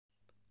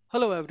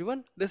Hello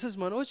everyone, this is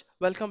Manoj.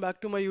 Welcome back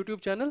to my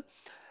YouTube channel.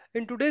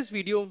 In today's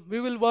video, we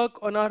will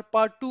work on our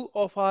part 2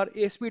 of our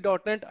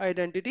ASP.NET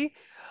identity.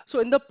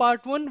 So in the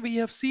part 1, we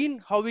have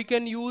seen how we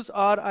can use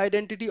our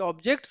identity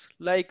objects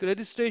like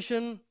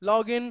registration,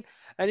 login,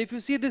 and if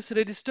you see this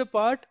register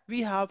part,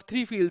 we have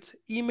three fields: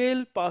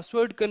 email,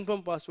 password,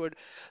 confirm password.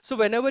 So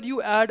whenever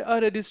you add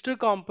a register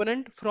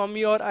component from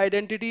your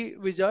identity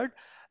wizard,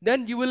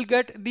 then you will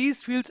get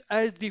these fields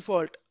as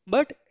default.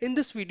 But in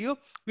this video,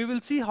 we will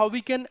see how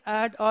we can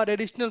add our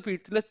additional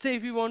fields. Let's say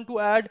if we want to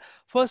add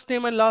first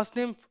name and last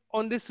name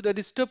on this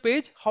register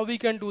page, how we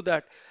can do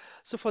that.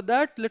 So for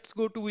that, let's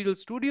go to Visual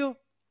Studio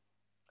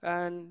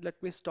and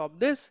let me stop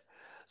this.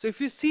 So if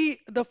you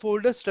see the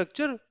folder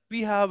structure,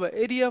 we have an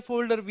area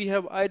folder, we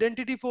have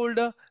identity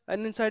folder,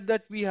 and inside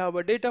that we have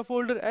a data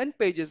folder and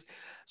pages.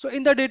 So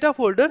in the data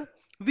folder,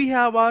 we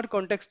have our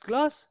context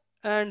class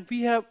and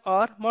we have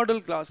our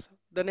model class.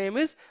 The name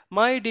is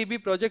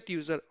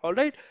MyDBProjectUser. All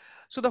right.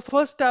 So the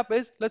first step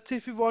is, let's say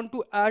if we want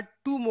to add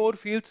two more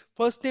fields,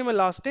 first name and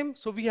last name.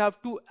 So we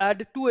have to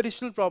add two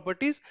additional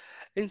properties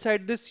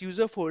inside this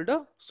user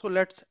folder. So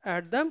let's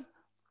add them.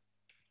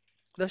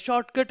 The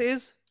shortcut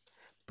is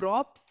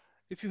prop.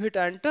 If you hit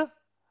enter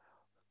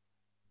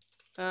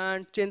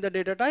and change the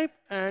data type,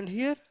 and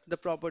here the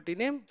property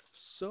name,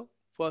 so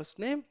first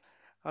name,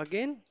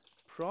 again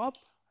prop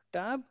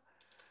tab,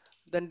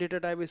 then data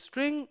type is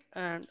string,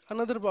 and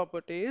another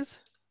property is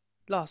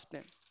last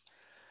name.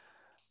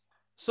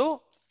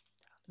 So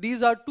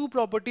these are two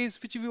properties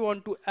which we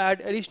want to add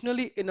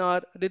additionally in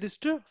our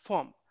register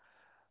form.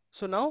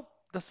 So now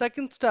the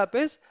second step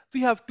is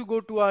we have to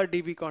go to our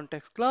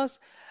dbContext class,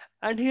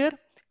 and here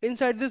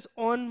inside this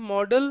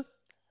onModel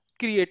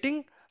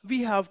creating,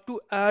 we have to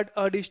add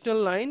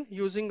additional line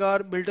using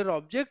our builder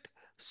object.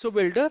 So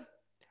builder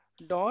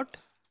dot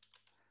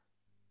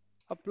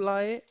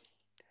apply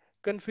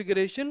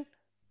configuration,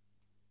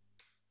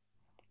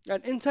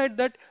 and inside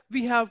that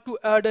we have to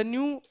add a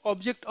new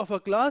object of a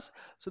class.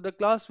 So the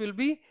class will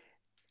be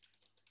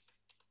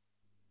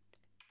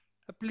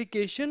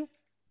application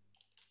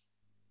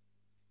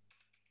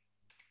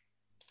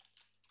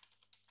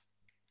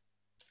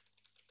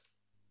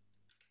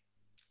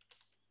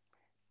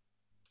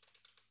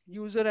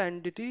user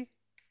entity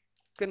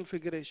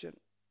configuration,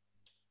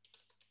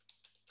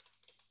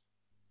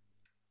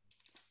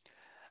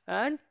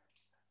 and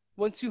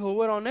once you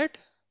hover on it,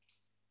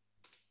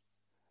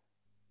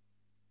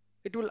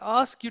 it will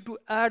ask you to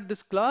add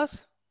this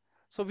class.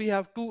 So we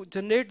have to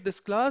generate this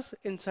class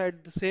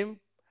inside the same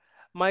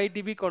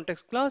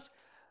MyDBContext class,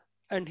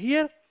 and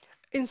here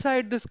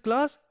inside this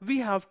class we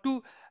have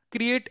to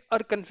create our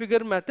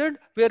configure method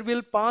where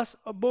we'll pass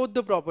both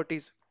the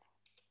properties.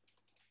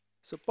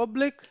 So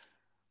public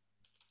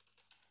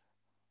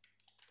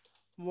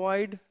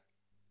void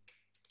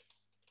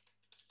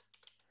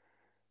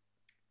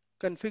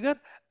configure,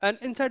 and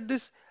inside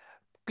this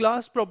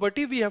class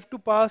property we have to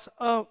pass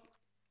a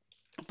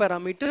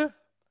parameter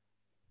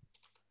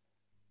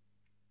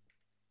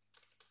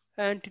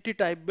entity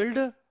type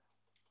builder,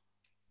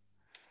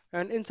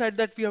 and inside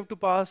that we have to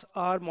pass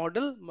our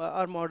model.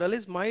 Our model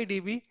is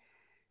mydb,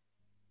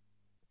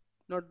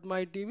 not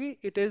mydb,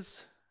 it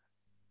is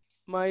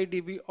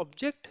mydb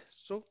object.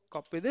 So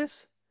copy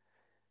this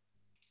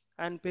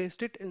and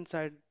paste it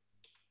inside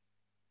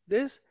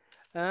this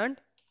and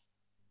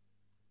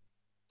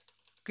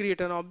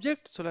create an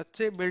object. So let's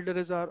say builder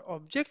is our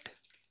object.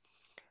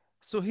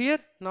 So here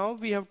now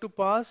we have to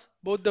pass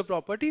both the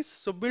properties.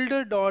 So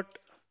builder dot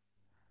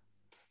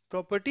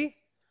property,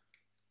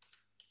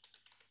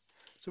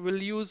 so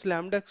we'll use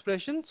lambda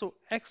expression. So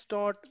x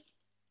dot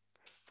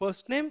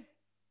first name,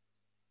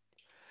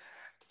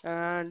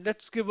 and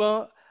let's give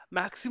a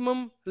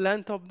maximum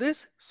length of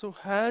this. So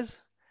has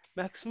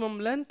maximum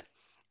length,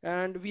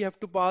 and we have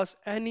to pass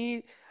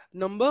any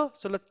number.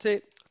 So let's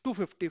say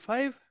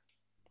 255.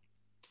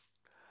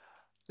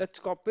 Let's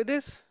copy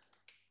this.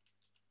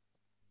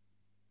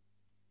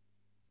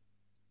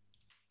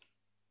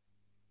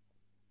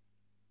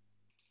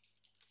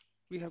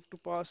 We have to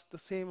pass the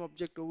same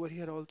object over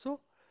here also.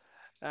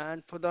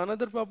 And for the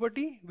another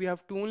property, we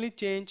have to only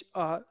change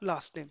our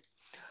last name.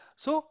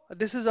 So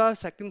this is our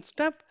second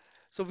step.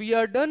 So we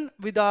are done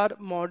with our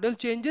model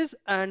changes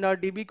and our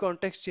DB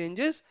context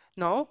changes.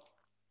 Now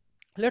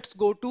let's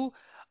go to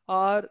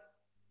our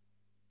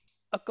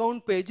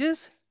account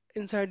pages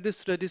inside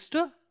this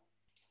register.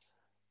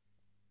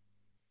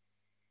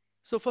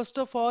 So first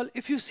of all,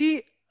 if you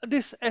see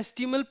this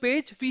HTML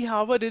page, we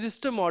have a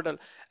register model.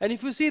 And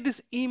if you see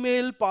this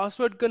email,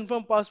 password,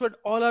 confirm password,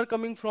 all are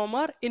coming from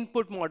our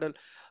input model.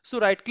 So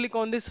right click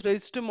on this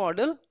register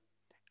model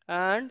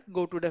and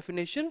go to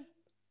definition.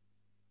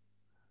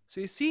 So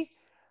you see,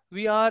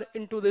 we are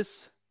into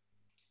this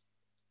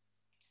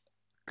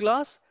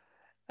class,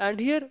 and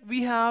here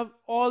we have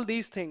all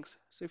these things.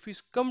 So if we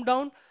come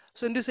down,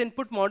 so in this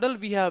input model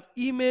we have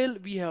email,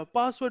 we have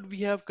password, we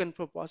have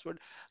confirm password.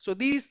 So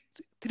these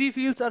three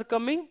fields are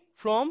coming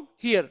from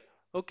here.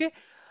 Okay,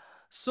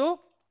 so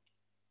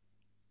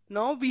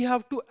now we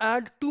have to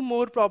add two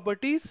more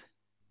properties.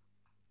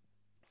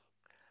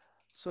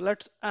 So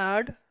let's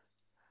add.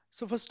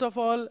 So first of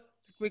all,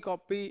 let me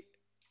copy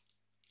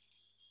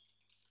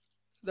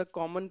the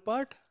common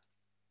part.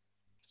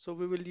 So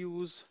we will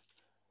use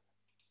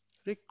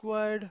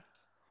required,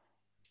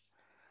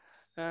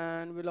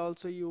 and we'll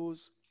also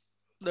use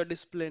the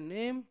display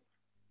name.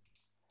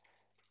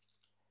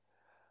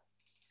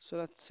 So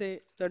let's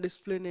say the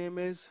display name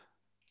is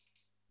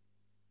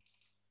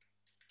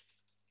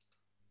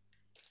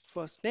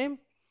first name,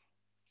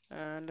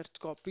 and let's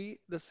copy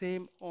the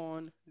same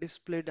on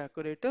display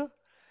decorator.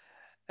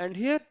 And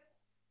here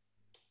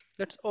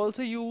let's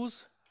also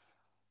use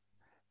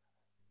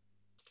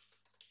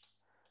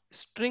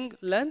string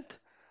length,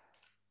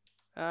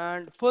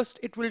 and first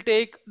it will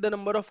take the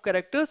number of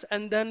characters,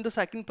 and then the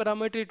second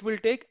parameter it will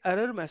take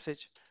error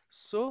message.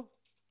 So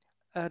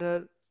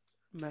error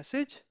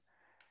message,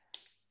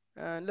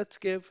 and let's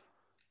give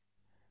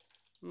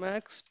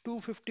max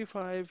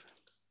 255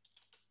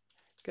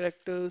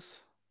 characters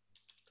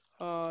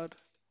are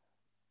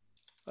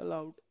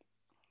allowed.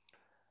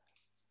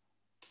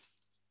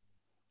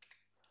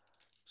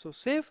 So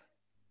save.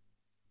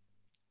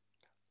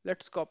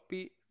 Let's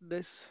copy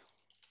this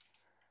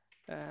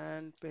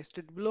and paste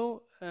it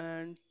below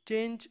and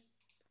change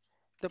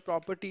the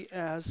property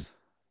as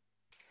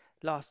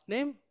last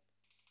name.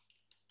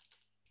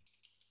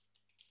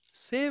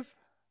 Save.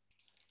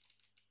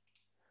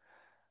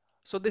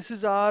 So this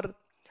is our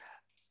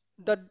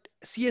the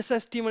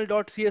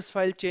cshtml.cs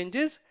file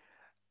changes,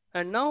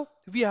 and now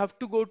we have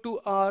to go to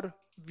our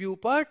view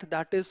part,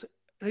 that is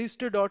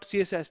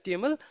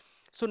register.cshtml.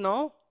 So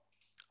now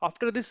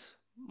after this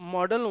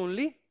model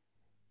only,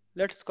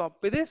 let's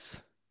copy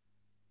this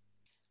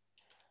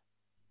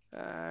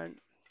and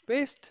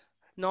paste.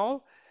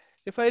 Now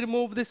if I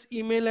remove this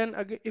email and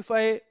again if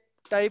I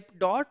type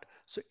dot,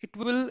 so it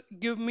will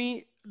give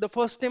me the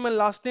first name and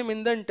last name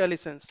in the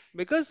IntelliSense,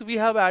 because we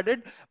have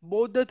added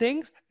both the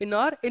things in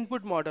our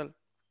input model.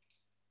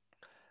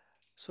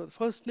 So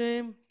first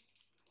name,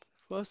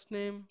 first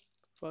name,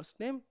 first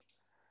name.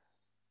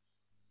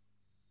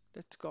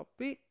 Let's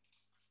copy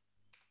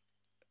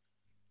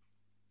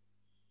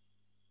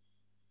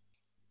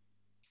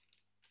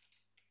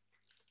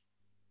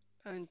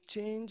and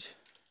change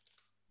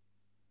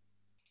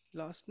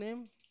last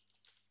name.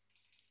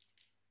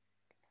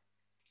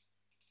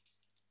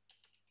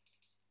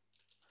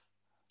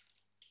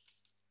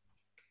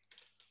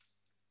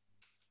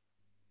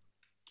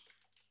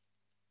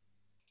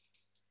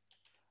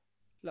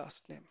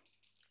 Last name.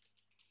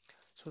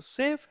 So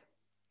save.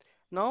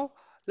 Now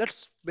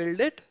let's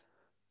build it.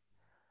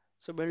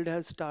 So build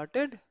has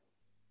started.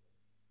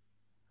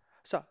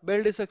 So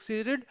build is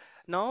succeeded.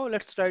 Now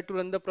let's try to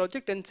run the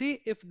project and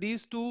see if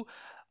these two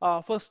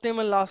first name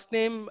and last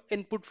name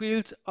input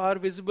fields are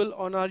visible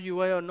on our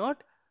UI or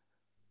not.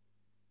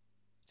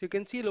 So you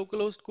can see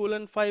localhost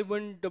colon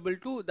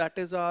 5122, that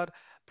is our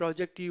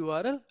project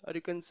URL, or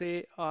you can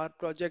say our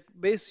project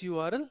base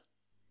URL.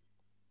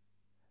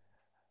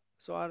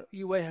 So our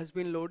UI has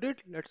been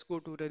loaded. Let's go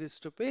to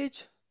register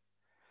page.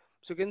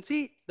 So you can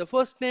see the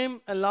first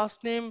name and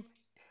last name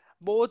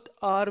both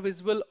are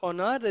visible on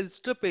our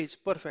register page.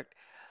 Perfect.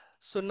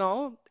 So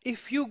now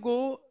if you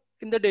go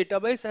in the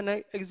database and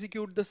I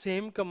execute the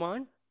same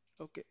command,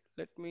 okay,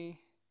 let me.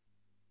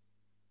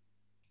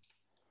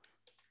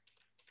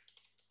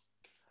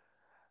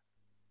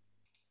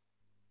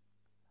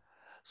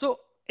 So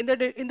in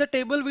the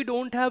table we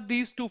don't have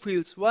these two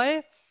fields.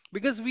 Why?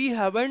 Because we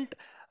haven't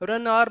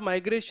run our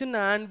migration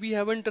and we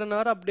haven't run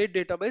our update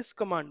database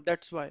command.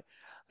 That's why.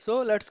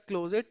 So let's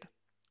close it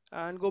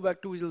and go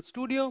back to Visual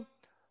Studio.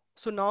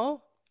 So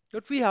now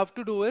what we have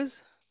to do is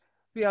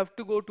we have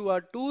to go to our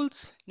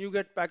tools,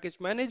 NuGet Package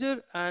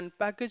Manager and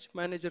Package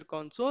Manager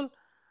console.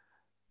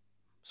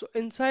 So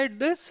inside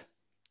this,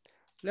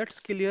 let's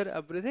clear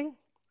everything.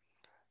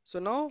 So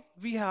now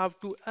we have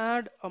to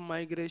add a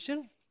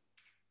migration.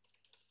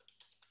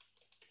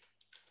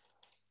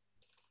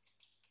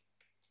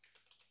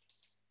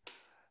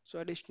 So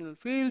additional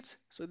fields.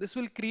 So this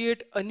will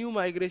create a new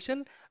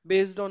migration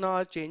based on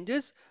our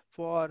changes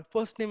for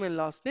first name and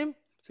last name.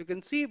 So you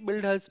can see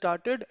build has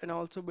started and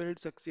also build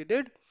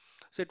succeeded.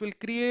 So it will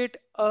create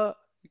a,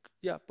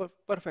 yeah,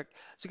 perfect.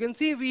 So you can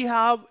see we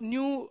have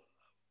new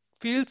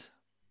fields,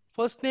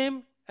 first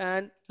name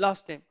and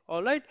last name.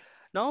 All right.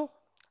 Now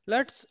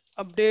let's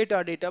update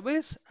our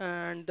database,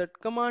 and that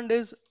command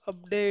is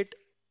update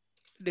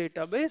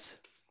database.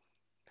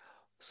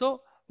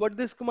 So what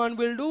this command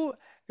will do,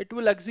 it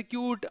will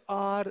execute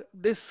our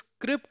this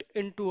script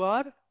into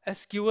our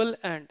SQL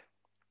end.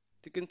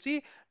 You can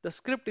see the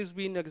script is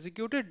being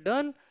executed,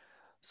 done.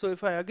 So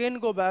if I again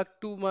go back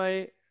to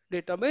my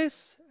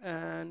database,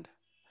 and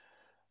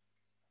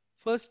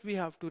first we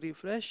have to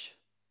refresh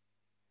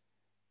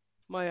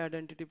my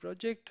identity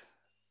project,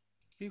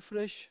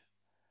 refresh,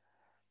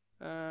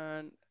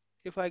 and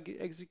if I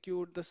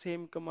execute the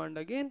same command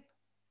again,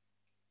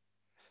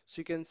 so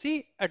you can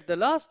see at the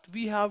last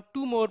we have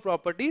two more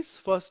properties,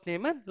 first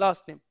name and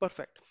last name.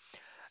 Perfect.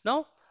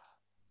 Now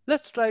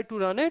let's try to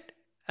run it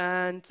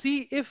and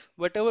see if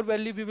whatever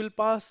value we will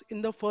pass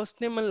in the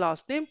first name and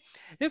last name,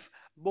 if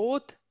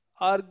both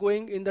are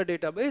going in the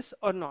database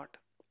or not.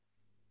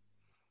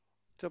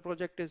 So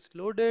project is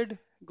loaded,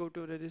 go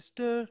to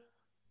register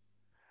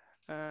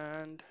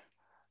and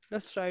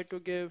let's try to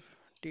give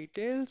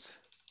details.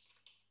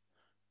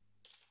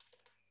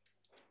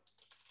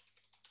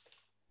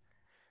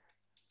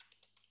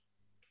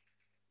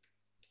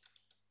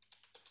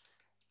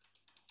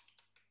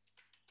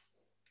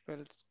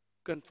 Let's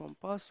confirm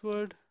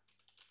password,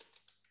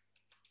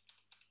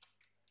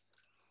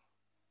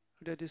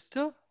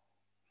 register.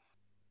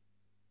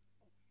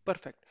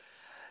 Perfect.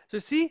 So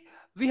see,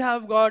 we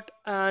have got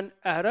an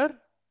error.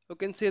 You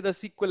can say the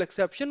SQL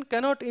exception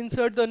cannot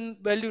insert the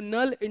value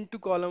null into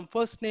column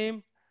first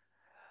name.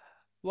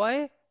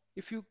 Why?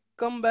 If you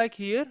come back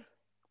here,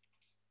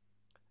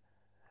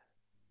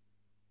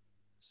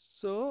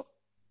 so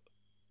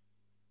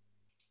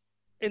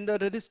in the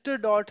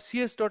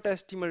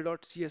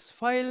register.cs.html.cs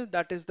file,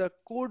 that is the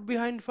code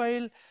behind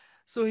file.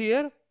 So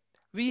here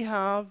we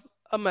have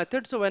a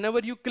method. So whenever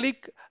you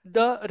click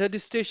the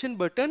registration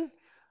button,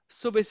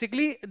 so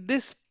basically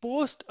this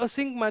post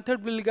async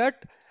method will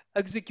get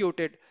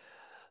executed.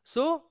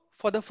 So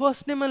for the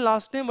first name and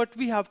last name, what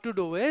we have to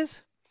do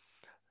is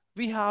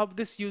we have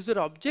this user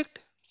object.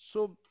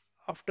 So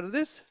after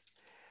this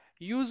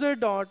user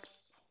dot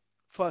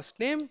first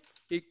name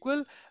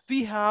equal,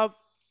 we have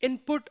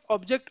input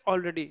object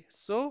already.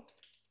 So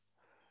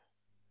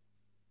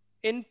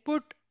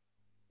input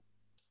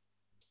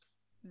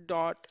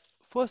dot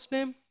first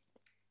name,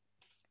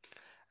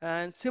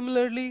 and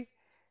similarly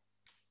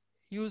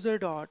user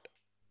dot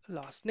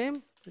last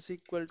name is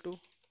equal to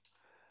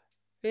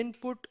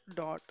input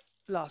dot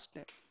last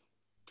name.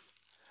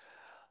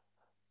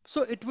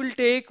 So it will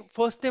take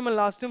first name and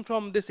last name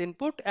from this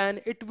input and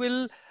it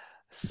will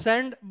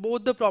send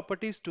both the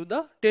properties to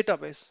the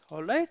database.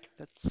 All right,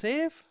 let's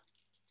save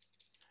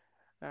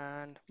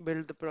and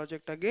build the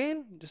project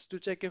again just to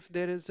check if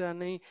there is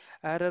any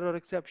error or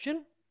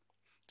exception.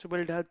 So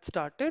build has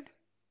started.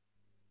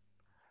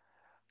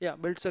 Yeah,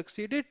 build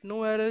succeeded.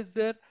 No error is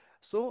there.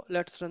 So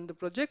let's run the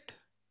project.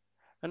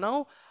 And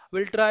now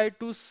we'll try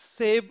to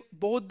save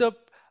both the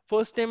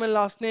first name and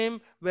last name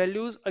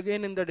values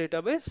again in the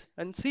database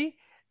and see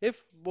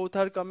if both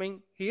are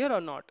coming here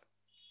or not.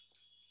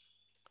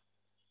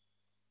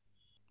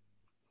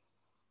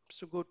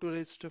 So go to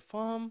register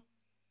form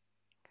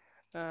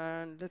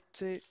and let's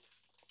say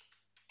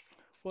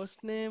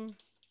first name,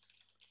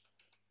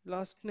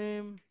 last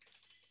name,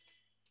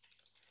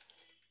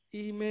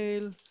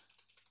 email,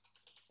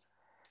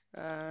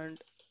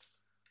 and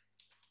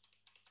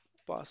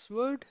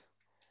password.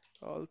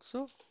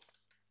 Also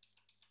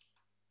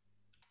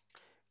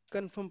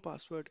confirm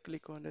password,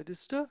 click on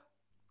register.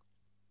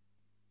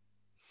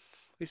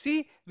 You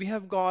see, we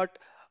have got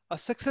a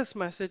success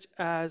message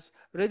as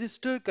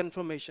register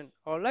confirmation.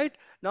 All right,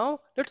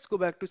 now let's go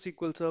back to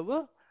SQL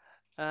Server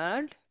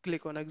and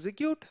click on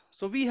execute.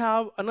 So we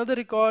have another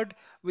record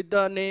with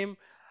the name,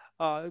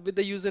 with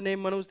the username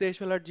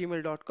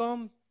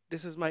manojdeshwal@gmail.com.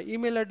 This is my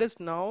email address.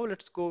 Now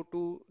let's go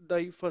to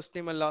the first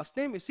name and last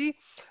name. You see,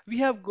 we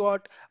have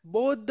got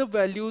both the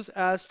values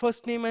as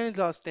first name and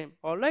last name.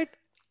 All right.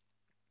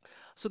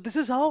 So this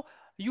is how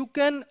you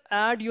can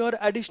add your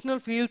additional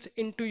fields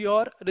into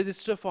your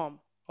register form.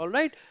 All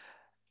right.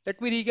 Let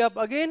me recap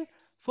again.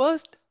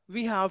 First,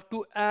 we have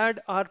to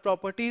add our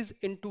properties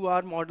into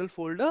our model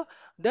folder.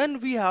 Then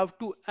we have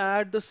to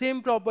add the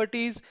same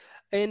properties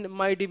in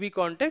my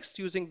dbContext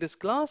using this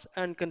class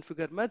and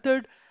configure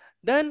method.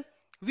 Then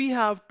we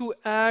have to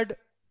add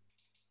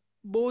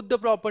both the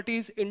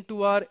properties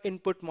into our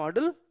input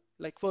model,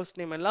 like first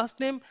name and last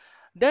name.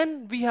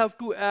 Then we have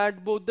to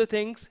add both the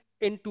things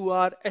into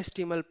our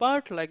HTML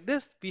part like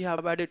this. We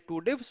have added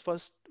two divs,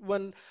 first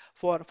one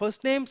for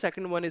first name,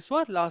 second one is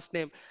for last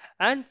name.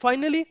 And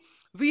finally,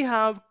 we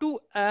have to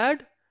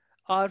add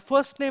our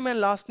first name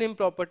and last name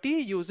property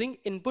using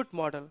input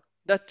model.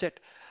 That's it.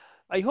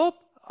 I hope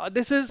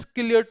this is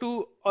clear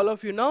to all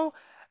of you now.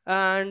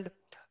 And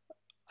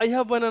I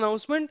have one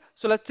announcement.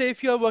 So let's say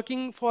if you are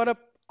working for a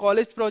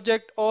college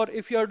project or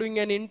if you are doing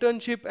an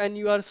internship and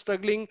you are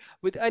struggling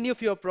with any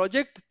of your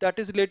project that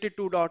is related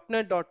to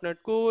 .NET,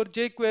 .NET Core,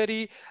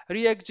 jQuery,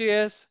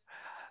 React.js,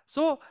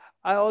 so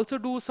I also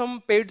do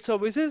some paid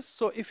services.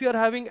 So if you are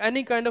having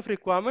any kind of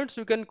requirements,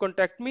 you can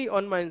contact me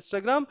on my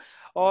Instagram,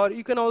 or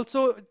you can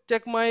also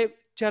check my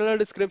channel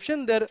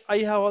description. There I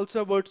have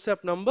also a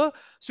WhatsApp number.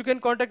 So you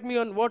can contact me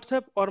on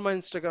WhatsApp or my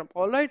Instagram.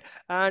 All right.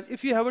 And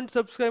if you haven't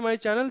subscribed my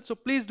channel, so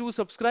please do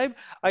subscribe.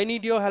 I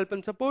need your help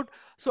and support.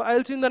 So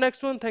I'll see you in the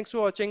next one. Thanks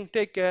for watching.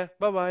 Take care.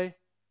 Bye bye.